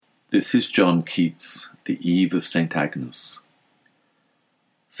This is John Keats, The Eve of St. Agnes.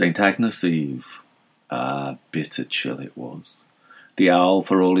 St. Agnes' Eve. Ah, bitter chill it was. The owl,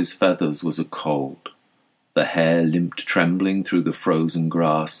 for all his feathers, was a cold. The hare limped trembling through the frozen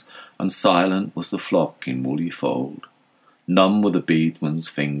grass, and silent was the flock in woolly fold. Numb were the beadman's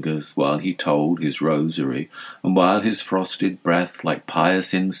fingers while he told his rosary, and while his frosted breath, like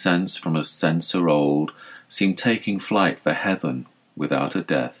pious incense from a censer old, seemed taking flight for heaven without a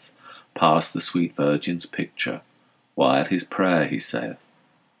death, past the sweet Virgin's picture, while his prayer he saith.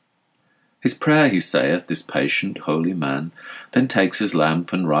 His prayer he saith, this patient holy man, then takes his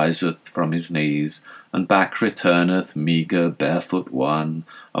lamp and riseth from his knees, and back returneth meagre barefoot one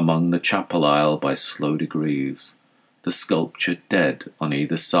among the chapel aisle by slow degrees. The sculptured dead on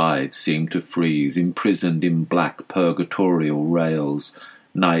either side seem to freeze, imprisoned in black purgatorial rails,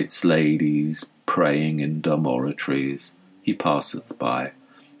 knights, ladies, praying in dumb oratories. He passeth by,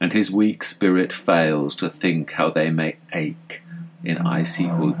 and his weak spirit fails to think how they may ache in icy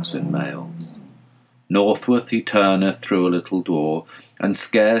hoods and mails. Northward he turneth through a little door, and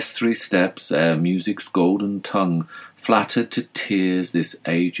scarce 3 steps ere music's golden tongue flattered to tears this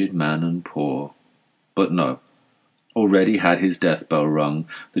aged man and poor. But no, already had his death bell rung,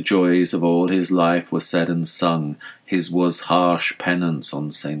 the joys of all his life were said and sung, his was harsh penance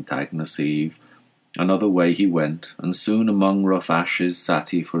on St. Agnes' Eve. Another way he went, and soon among rough ashes sat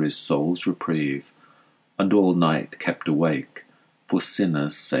he for his soul's reprieve, and all night kept awake, for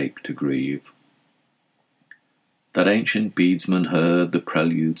sinners' sake to grieve. That ancient beadsman heard the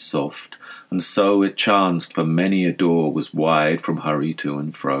prelude soft, and so it chanced, for many a door was wide from hurry to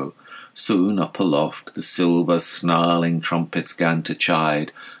and fro. Soon up aloft the silver snarling trumpets 'gan to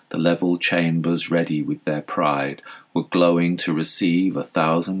chide, the level chambers ready with their pride were glowing to receive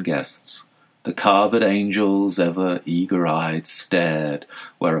 1,000 guests. The carved angels ever eager-eyed stared,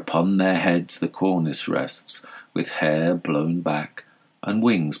 where upon their heads the cornice rests, with hair blown back, and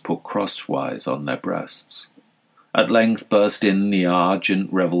wings put crosswise on their breasts. At length burst in the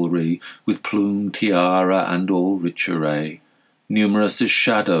argent revelry, with plumed tiara and all rich array, numerous as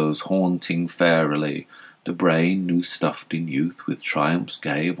shadows haunting fairily, the brain new stuffed in youth with triumphs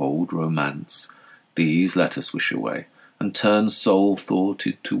gay of old romance. These let us wish away, and turn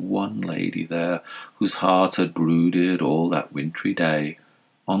soul-thoughted to one lady there, whose heart had brooded all that wintry day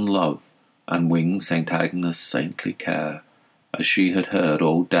on love, and winged St. Agnes' saintly care, as she had heard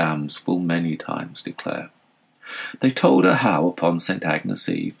old dams full many times declare. They told her how upon St. Agnes'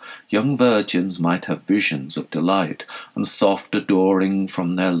 Eve young virgins might have visions of delight, and soft adoring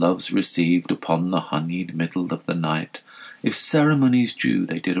from their loves received upon the honeyed middle of the night, if ceremonies due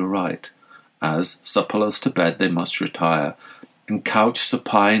they did aright, as, supperless to bed they must retire, and couch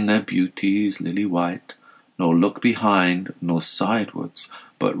supine their beauties lily-white, nor look behind, nor sidewards,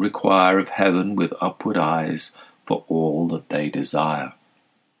 but require of heaven with upward eyes for all that they desire.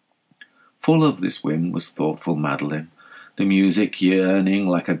 Full of this whim was thoughtful Madeline, the music yearning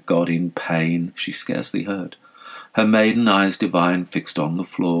like a god in pain she scarcely heard. Her maiden eyes divine fixed on the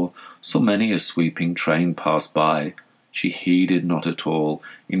floor, saw many a sweeping train pass by. She heeded not at all,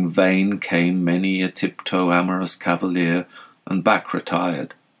 in vain came many a tiptoe amorous cavalier, and back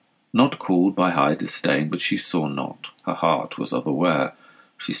retired. Not cooled by high disdain, but she saw not, her heart was otherwhere.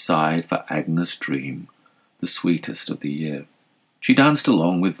 She sighed for Agnes' dream, the sweetest of the year. She danced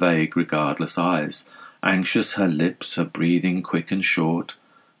along with vague, regardless eyes, anxious her lips, her breathing quick and short.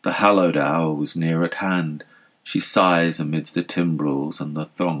 The hallowed hour was near at hand. She sighs amidst the timbrels and the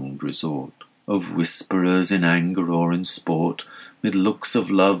thronged resort of whisperers in anger or in sport, mid looks of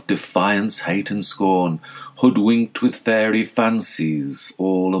love, defiance, hate, and scorn, hoodwinked with fairy fancies,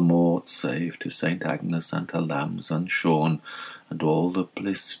 all amort, save to St. Agnes and her lambs unshorn, and all the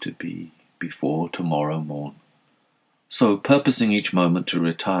bliss to be before tomorrow morn. So, purposing each moment to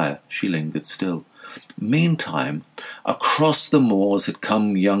retire, she lingered still. Meantime, across the moors had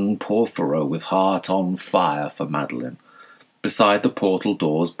come young Porphyro with heart on fire for Madeline. Beside the portal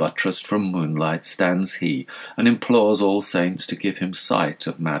doors, buttressed from moonlight, stands he, and implores all saints to give him sight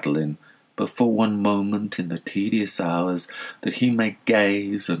of Madeline, but for one moment in the tedious hours, that he may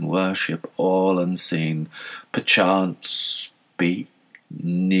gaze and worship all unseen, perchance speak,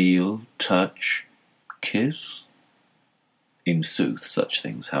 kneel, touch, kiss. In sooth, such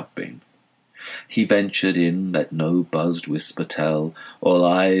things have been. He ventured in, let no buzzed whisper tell, all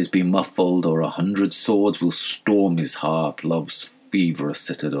eyes be muffled, or 100 swords will storm his heart, love's feverous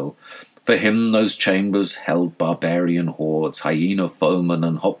citadel. For him those chambers held barbarian hordes, hyena foemen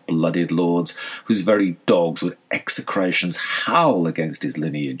and hot-blooded lords, whose very dogs with execrations howl against his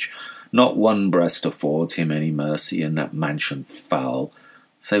lineage. Not one breast affords him any mercy in that mansion foul.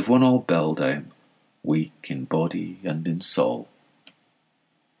 save one old beldame, weak in body and in soul.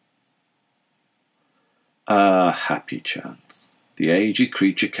 Ah, happy chance! The aged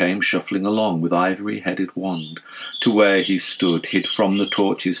creature came shuffling along with ivory-headed wand, to where he stood, hid from the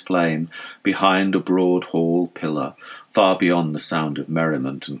torch's flame, behind a broad hall pillar, far beyond the sound of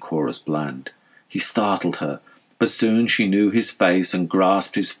merriment and chorus bland. He startled her, but soon she knew his face and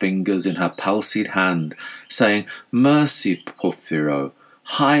grasped his fingers in her palsied hand, saying, "Mercy, Porphyro,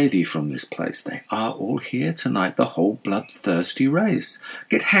 hide thee from this place. They are all here tonight, the whole bloodthirsty race.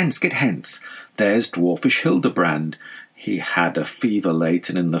 Get hence, get hence! There's dwarfish Hildebrand. He had a fever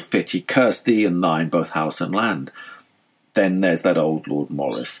latent in the fit. He cursed thee and thine, both house and land. Then there's that old Lord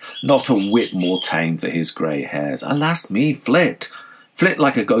Morris, not a whit more tame for his grey hairs. Alas me, flit! Flit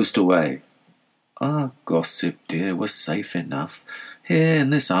like a ghost away. Ah, gossip dear, we're safe enough. Here in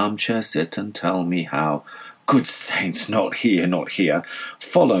this armchair sit and tell me how. Good saints, not here, not here.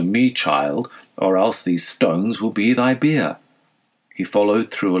 Follow me, child, or else these stones will be thy bier." He followed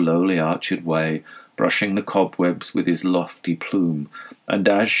through a lowly arched way, brushing the cobwebs with his lofty plume, and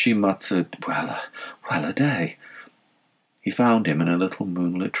as she muttered, well a day, he found him in a little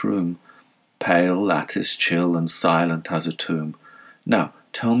moonlit room, pale, lattice, chill, and silent as a tomb. "Now,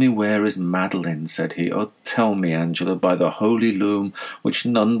 tell me where is Madeline," said he. "Oh, tell me, Angela, by the holy loom, which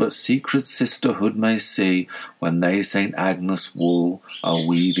none but secret sisterhood may see, when they St. Agnes' wool are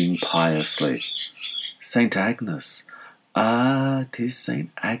weaving piously." St. Agnes! Ah, 'tis St.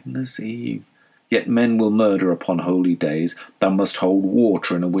 Agnes' Eve. Yet men will murder upon holy days. Thou must hold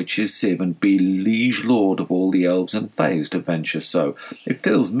water in a witch's sieve, and be liege lord of all the elves and fays to venture so. It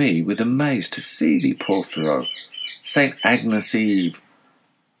fills me with amaze to see thee, Porphyro. St. Agnes' Eve!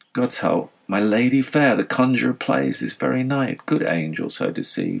 God's help, my lady fair, the conjurer plays this very night. Good angels her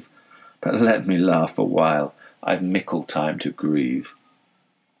deceive. But let me laugh a while, I've mickle time to grieve.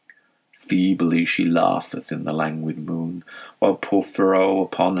 Feebly she laugheth in the languid moon, while Porphyro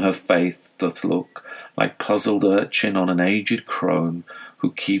upon her faith doth look, like puzzled urchin on an aged crone,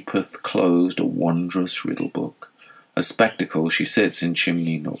 who keepeth closed a wondrous riddle book. A spectacle she sits in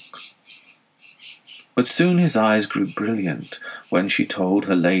chimney nook. But soon his eyes grew brilliant when she told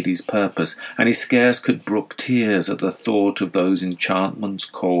her lady's purpose, and he scarce could brook tears at the thought of those enchantments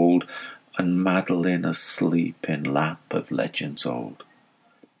cold, and Madeline asleep in lap of legends old.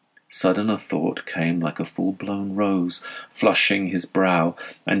 Sudden a thought came like a full-blown rose, flushing his brow,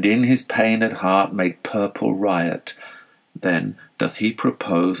 and in his pained heart made purple riot. Then doth he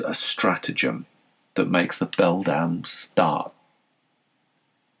propose a stratagem that makes the beldam start.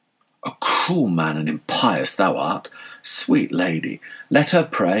 "A cruel man and impious thou art. Sweet lady, let her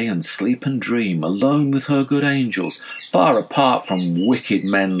pray and sleep and dream, alone with her good angels, far apart from wicked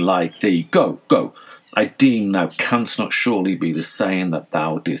men like thee. Go, go! I deem thou canst not surely be the same that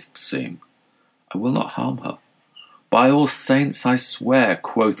thou didst seem." "I will not harm her." "By all saints I swear,"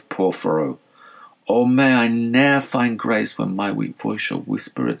 quoth Porphyro. "Oh, may I ne'er find grace when my weak voice shall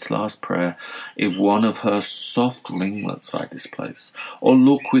whisper its last prayer, if one of her soft ringlets I displace, or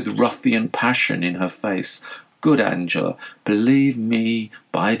look with ruffian passion in her face. Good Angela, believe me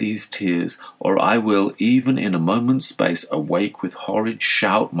by these tears, or I will, even in a moment's space, awake with horrid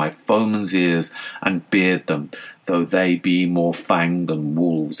shout my foemen's ears, and beard them, though they be more fanged than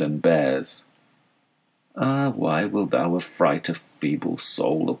wolves and bears." "Ah, why wilt thou affright a feeble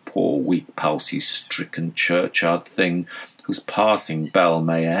soul, a poor weak palsy-stricken churchyard thing, whose passing bell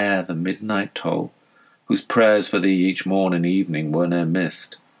may ere the midnight toll, whose prayers for thee each morn and evening were ne'er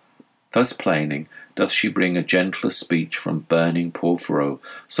missed?" Thus plaining, doth she bring a gentler speech from burning Porphyro,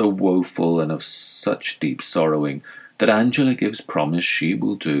 so woeful and of such deep sorrowing, that Angela gives promise she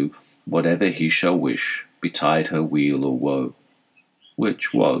will do whatever he shall wish, betide her weal or woe.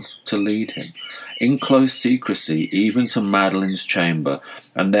 Which was to lead him, in close secrecy, even to Madeline's chamber,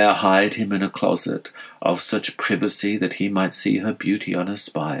 and there hide him in a closet, of such privacy that he might see her beauty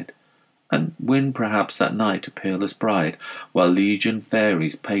unespied, and win perhaps that night a peerless bride, while legion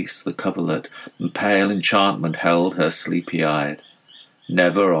fairies paced the coverlet, and pale enchantment held her sleepy-eyed.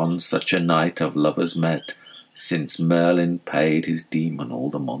 Never on such a night have lovers met, since Merlin paid his demon all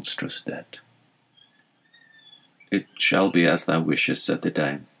the monstrous debt. "It shall be as thou wishest," said the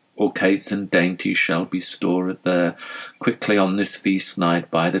dame. "All cates and dainties shall be stored there. Quickly on this feast night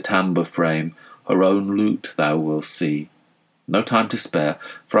by the tambour frame her own lute thou wilt see. No time to spare,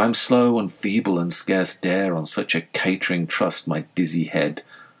 for I am slow and feeble, and scarce dare on such a catering trust my dizzy head.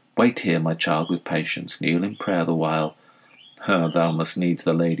 Wait here, my child, with patience, kneel in prayer the while. Thou must needs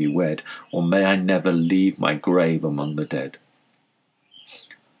the lady wed, or may I never leave my grave among the dead."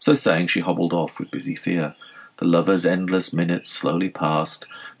 So saying, she hobbled off with busy fear. The lover's endless minutes slowly passed.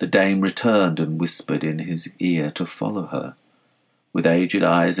 The dame returned and whispered in his ear to follow her, with aged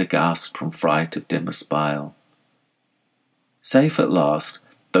eyes aghast from fright of dim espial. Safe at last,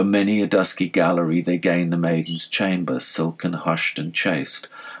 though many a dusky gallery, they gained the maiden's chamber, silken, hushed, and chaste,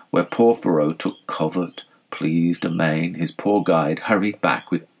 where Porphyro took covert, pleased amain. His poor guide hurried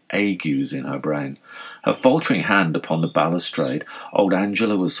back with agues in her brain. Her faltering hand upon the balustrade, old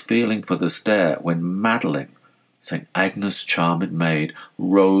Angela was feeling for the stair, when Madeline, St. Agnes' charmed maid,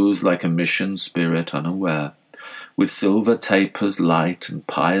 rose like a mission spirit unaware. With silver tapers light and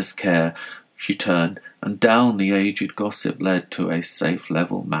pious care, she turned, and down the aged gossip led to a safe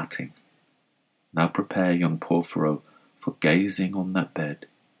level matting. Now prepare, young Porphyro, for gazing on that bed.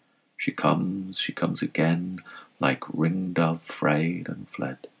 She comes again, like ring-dove frayed and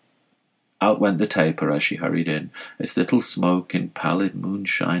fled. Out went the taper as she hurried in. Its little smoke in pallid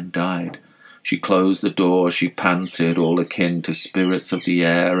moonshine died. She closed the door, she panted, all akin to spirits of the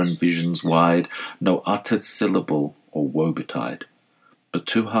air and visions wide, no uttered syllable or woe betide. But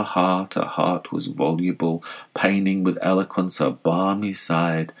to her heart was voluble, paining with eloquence her balmy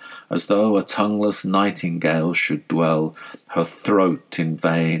side, as though a tongueless nightingale should dwell, her throat in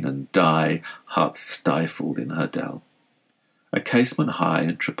vain and die, heart stifled in her dell. A casement high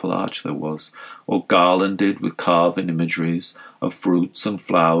and triple arch there was, all garlanded with carven imageries of fruits and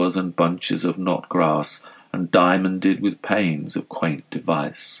flowers and bunches of knot grass, and diamonded with panes of quaint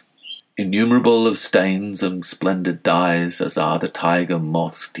device. Innumerable of stains and splendid dyes, as are the tiger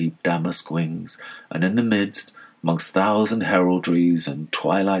moth's deep damask wings, and in the midst, mongst thousand heraldries and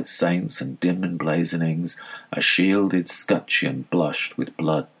twilight saints and dim emblazonings, a shielded scutcheon blushed with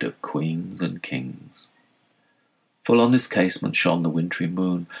blood of queens and kings. Full on this casement shone the wintry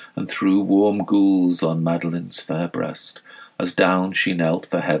moon, and threw warm gules on Madeline's fair breast, as down she knelt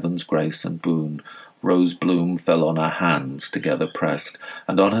for heaven's grace and boon. Rose bloom fell on her hands together pressed,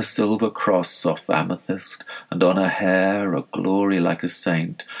 and on her silver cross soft amethyst, and on her hair a glory like a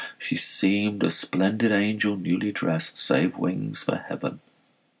saint. She seemed a splendid angel newly dressed, save wings for heaven.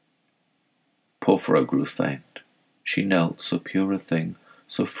 Porphyro grew faint. She knelt, so pure a thing,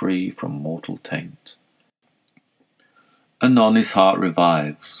 so free from mortal taint. Anon his heart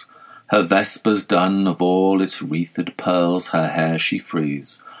revives. Her vespers done, of all its wreathed pearls her hair she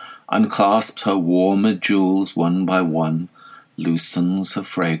frees, unclasps her warmed jewels one by one, loosens her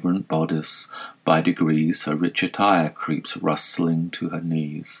fragrant bodice. By degrees her rich attire creeps rustling to her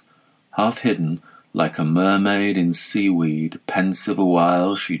knees. Half hidden, like a mermaid in seaweed, pensive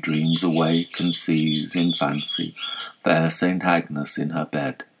awhile she dreams awake, and sees, in fancy, fair St. Agnes in her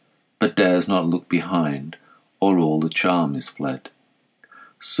bed, but dares not look behind, or all the charm is fled.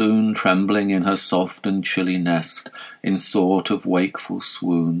 Soon, trembling in her soft and chilly nest, in sort of wakeful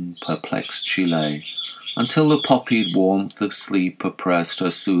swoon, perplexed she lay, until the poppied warmth of sleep oppressed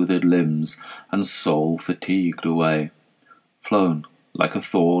her soothed limbs, and soul fatigued away. Flown, like a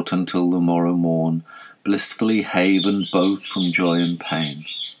thought, until the morrow morn, blissfully havened both from joy and pain,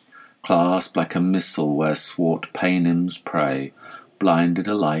 clasped like a missile where swart Paynims pray, blinded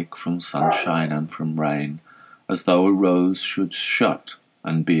alike from sunshine and from rain, as though a rose should shut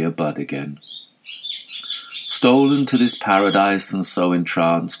and be a bud again. Stolen to this paradise, and so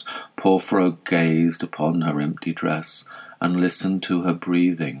entranced, Porphyro gazed upon her empty dress, and listened to her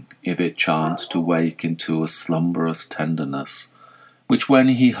breathing, if it chanced to wake into a slumberous tenderness, which when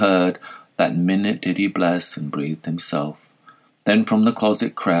he heard, that minute did he bless, and breathed himself. Then from the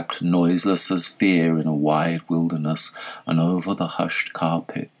closet crept, noiseless as fear in a wide wilderness, and over the hushed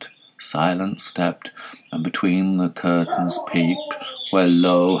carpet silent stepped, and between the curtains peeped, where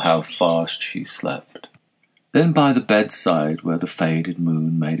lo, how fast she slept. Then by the bedside, where the faded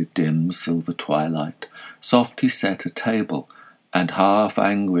moon made a dim silver twilight, soft he set a table, and half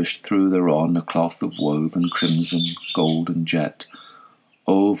anguished threw thereon a cloth of woven crimson, golden jet,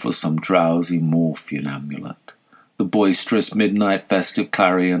 over some drowsy Morphean amulet. The boisterous midnight festive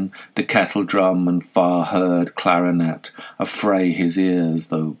clarion, the kettle drum and far-heard clarinet, affray his ears,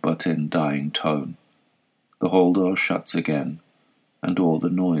 though but in dying tone. The hall door shuts again, and all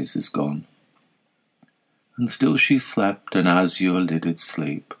the noise is gone. And still she slept an azure-lidded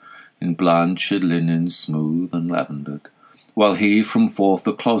sleep, in blanched linen smooth and lavendered, while he from forth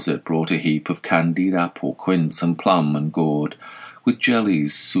the closet brought a heap of candied apple, quince, and plum, and gourd, with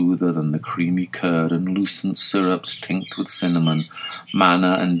jellies soother than the creamy curd, and lucent syrups tinct with cinnamon,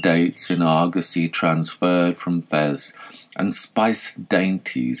 manna and dates in argosy transferred from Fez, and spiced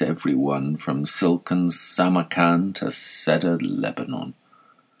dainties every one, from silken Samarkand to cedar Lebanon.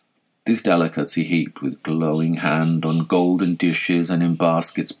 These delicates he heaped with glowing hand on golden dishes and in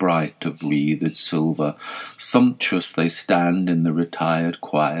baskets bright of wreathed silver. Sumptuous they stand in the retired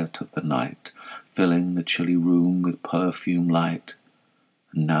quiet of the night, filling the chilly room with perfume light.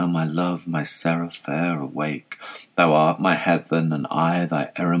 And now, my love, my seraph fair, awake. Thou art my heaven, and I thy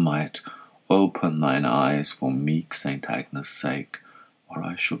eremite. Open thine eyes for meek Saint Agnes' sake, or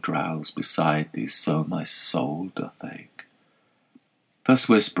I shall drowse beside thee, so my soul doth ache. Thus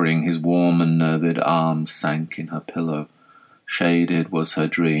whispering, his warm and nerved arms sank in her pillow. Shaded was her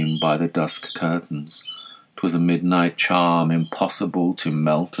dream by the dusk curtains. 'Twas a midnight charm, impossible to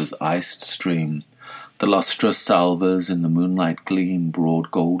melt as iced stream. The lustrous salvers in the moonlight gleam, broad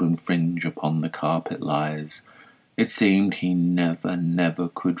golden fringe upon the carpet lies. It seemed he never, never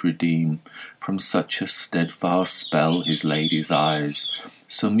could redeem from such a steadfast spell his lady's eyes.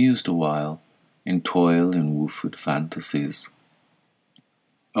 So mused awhile, in toil in woofed fantasies.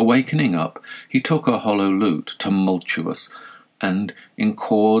 Awakening up, he took a hollow lute, tumultuous, and in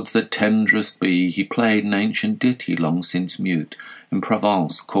chords that tenderest be, he played an ancient ditty long since mute, in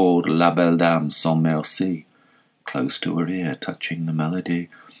Provence called La Belle Dame sans Merci. Close to her ear, touching the melody,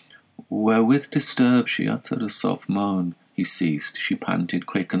 wherewith disturbed she uttered a soft moan. He ceased, she panted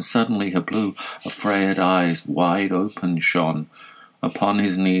quick, and suddenly her blue, afraid eyes wide open shone. Upon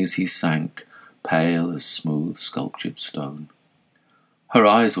his knees he sank, pale as smooth sculptured stone. Her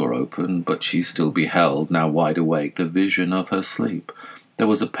eyes were open, but she still beheld, now wide awake, the vision of her sleep. There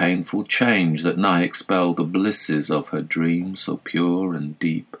was a painful change that nigh expelled the blisses of her dream so pure and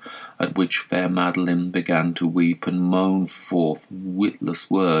deep, at which fair Madeline began to weep and moan forth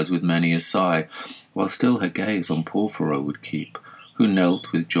witless words with many a sigh, while still her gaze on Porphyro would keep, who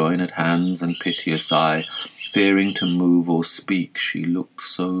knelt with joined hands and piteous eye, fearing to move or speak, she looked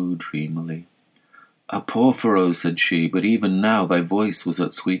so dreamily. "Ah, Porphyro," said she, "but even now thy voice was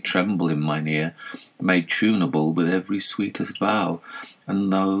at sweet tremble in mine ear, made tunable with every sweetest vow,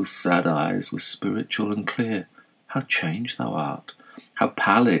 and those sad eyes were spiritual and clear. How changed thou art! How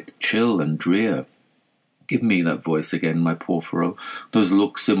pallid, chill, and drear! Give me that voice again, my Porphyro, those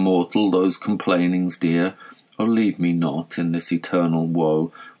looks immortal, those complainings dear. Oh, leave me not in this eternal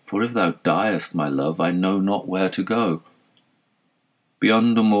woe, for if thou diest, my love, I know not where to go."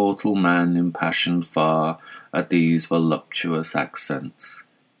 Beyond a mortal man impassioned far at these voluptuous accents,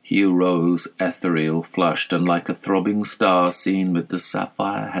 he arose, ethereal, flushed, and like a throbbing star seen with the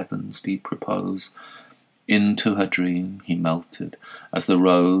sapphire heaven's deep repose. Into her dream he melted, as the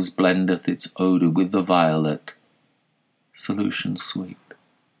rose blendeth its odour with the violet. Solution sweet.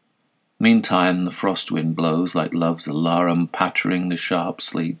 Meantime the frost wind blows like love's alarum, pattering the sharp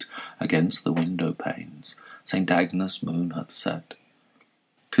sleet against the window panes. St. Agnes' moon hath set.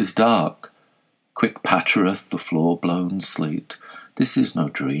 'Tis dark, quick pattereth the floor-blown sleet. This is no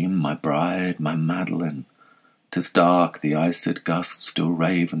dream, my bride, my Madeline. 'Tis dark, the iced gusts still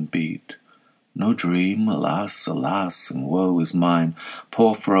rave and beat. No dream, alas, alas, and woe is mine.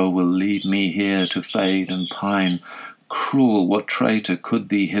 Porphyro will leave me here to fade and pine. Cruel, what traitor could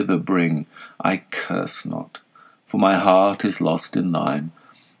thee hither bring? I curse not, for my heart is lost in thine.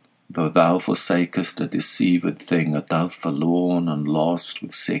 Though thou forsakest a deceived thing, a dove forlorn and lost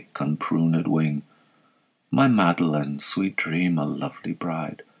with sick unpruned wing. My Madeline, sweet dreamer, lovely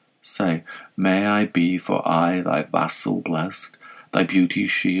bride, say, may I be for aye thy vassal blest, thy beauty's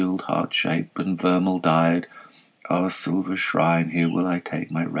shield, heart-shape and vermeil-dyed? Our silver shrine, here will I take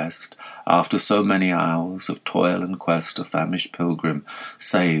my rest, after so many hours of toil and quest, a famished pilgrim,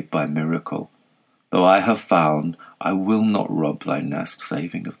 saved by miracle. Though I have found, I will not rob thy nest,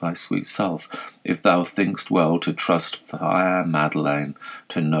 saving of thy sweet self, if thou think'st well to trust fair Madeline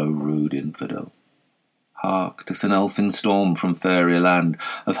to no rude infidel. Hark, 'tis an elfin storm from fairy land,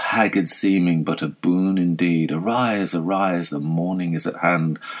 of haggard seeming, but a boon indeed. Arise, arise, the morning is at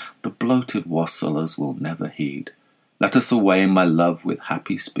hand, the bloated wassailers will never heed. Let us away, my love, with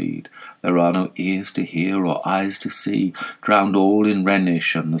happy speed. There are no ears to hear or eyes to see, drowned all in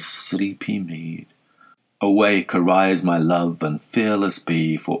Rhenish and the sleepy mead. Awake, arise, my love, and fearless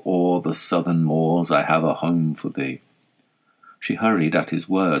be, for o'er the southern moors I have a home for thee. She hurried at his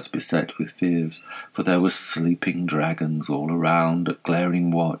words, beset with fears, for there were sleeping dragons all around, at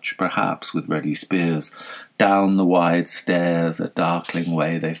glaring watch, perhaps with ready spears. Down the wide stairs a darkling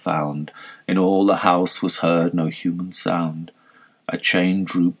way they found. In all the house was heard no human sound. A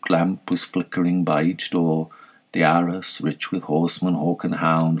chain-drooped lamp was flickering by each door. The arras, rich with horseman, hawk, and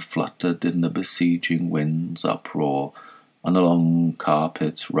hound, fluttered in the besieging wind's uproar, and the long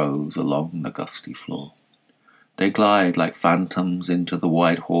carpets rose along the gusty floor. They glide like phantoms into the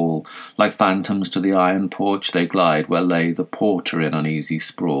wide hall, like phantoms to the iron porch they glide, where lay the porter in uneasy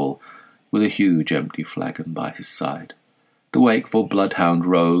sprawl. with a huge empty flagon by his side. The wakeful bloodhound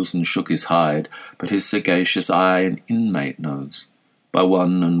rose and shook his hide, but his sagacious eye an inmate knows. By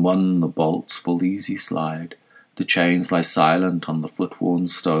one and one the bolts full easy slide, the chains lie silent on the foot-worn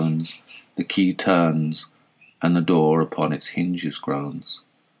stones, the key turns, and the door upon its hinges groans.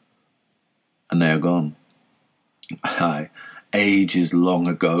 And they are gone. Aye, ages long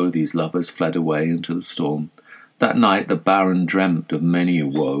ago these lovers fled away into the storm. That night the Baron dreamt of many a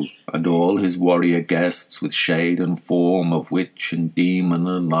woe, and all his warrior guests, with shade and form of witch and demon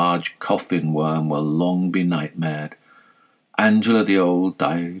and large coffin worm, were long benightmared. Angela the old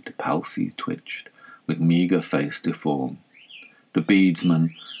died, palsy twitched, with meagre face deformed. The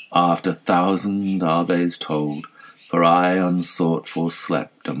beadsman, after 1,000 aves told, for aye unsought for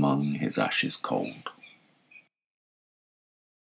slept among his ashes cold.